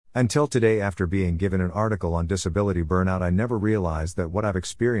Until today, after being given an article on disability burnout, I never realized that what I've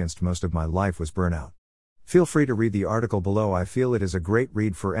experienced most of my life was burnout. Feel free to read the article below. I feel it is a great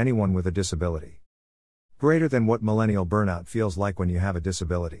read for anyone with a disability. Greater than what millennial burnout feels like when you have a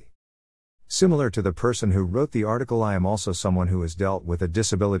disability. Similar to the person who wrote the article, I am also someone who has dealt with a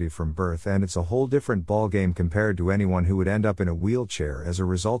disability from birth, and it's a whole different ballgame compared to anyone who would end up in a wheelchair as a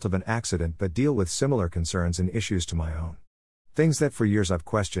result of an accident but deal with similar concerns and issues to my own. Things that for years I've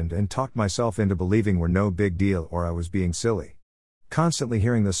questioned and talked myself into believing were no big deal or I was being silly. Constantly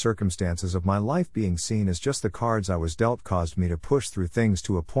hearing the circumstances of my life being seen as just the cards I was dealt caused me to push through things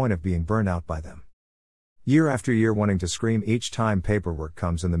to a point of being burned out by them. Year after year wanting to scream each time paperwork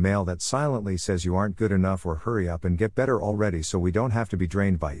comes in the mail that silently says you aren't good enough or hurry up and get better already so we don't have to be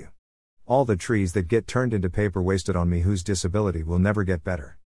drained by you. All the trees that get turned into paper wasted on me whose disability will never get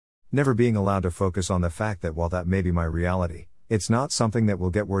better. Never being allowed to focus on the fact that while that may be my reality, it's not something that will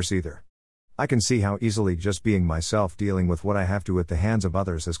get worse either. I can see how easily just being myself dealing with what I have to at the hands of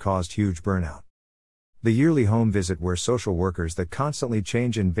others has caused huge burnout. The yearly home visit where social workers that constantly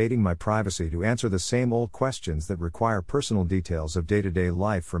change invading my privacy to answer the same old questions that require personal details of day-to-day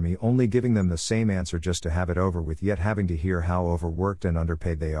life for me, only giving them the same answer just to have it over with, yet having to hear how overworked and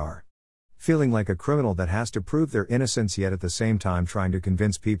underpaid they are. Feeling like a criminal that has to prove their innocence, yet at the same time trying to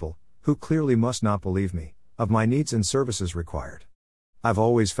convince people, who clearly must not believe me, of my needs and services required. I've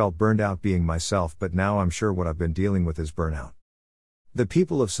always felt burned out being myself, but now I'm sure what I've been dealing with is burnout. The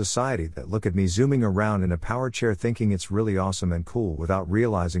people of society that look at me zooming around in a power chair thinking it's really awesome and cool without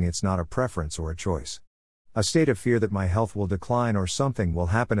realizing it's not a preference or a choice. A state of fear that my health will decline or something will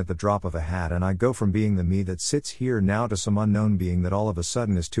happen at the drop of a hat, and I go from being the me that sits here now to some unknown being that all of a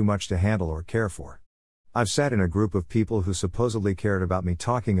sudden is too much to handle or care for. I've sat in a group of people who supposedly cared about me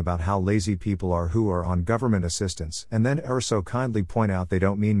talking about how lazy people are who are on government assistance, and then ever so kindly point out they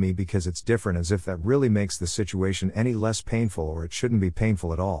don't mean me because it's different, as if that really makes the situation any less painful, or it shouldn't be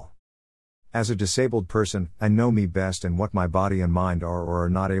painful at all. As a disabled person, I know me best and what my body and mind are or are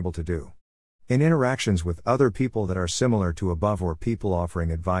not able to do. In interactions with other people that are similar to above, or people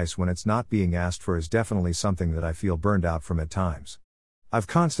offering advice when it's not being asked for, is definitely something that I feel burned out from at times. I've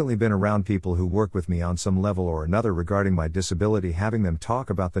constantly been around people who work with me on some level or another regarding my disability, having them talk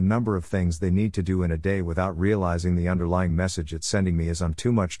about the number of things they need to do in a day without realizing the underlying message it's sending me is I'm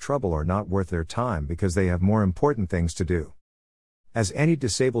too much trouble or not worth their time because they have more important things to do. As any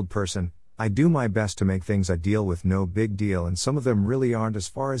disabled person, I do my best to make things I deal with no big deal, and some of them really aren't. As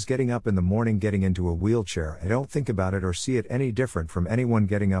far as getting up in the morning, getting into a wheelchair, I don't think about it or see it any different from anyone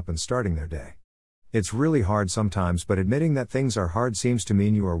getting up and starting their day. It's really hard sometimes, but admitting that things are hard seems to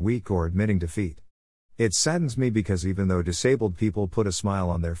mean you are weak or admitting defeat. It saddens me because even though disabled people put a smile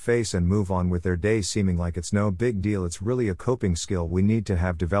on their face and move on with their day seeming like it's no big deal, it's really a coping skill we need to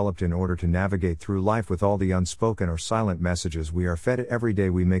have developed in order to navigate through life with all the unspoken or silent messages we are fed. Every day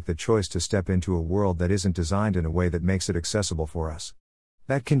we make the choice to step into a world that isn't designed in a way that makes it accessible for us.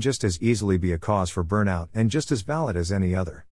 That can just as easily be a cause for burnout and just as valid as any other.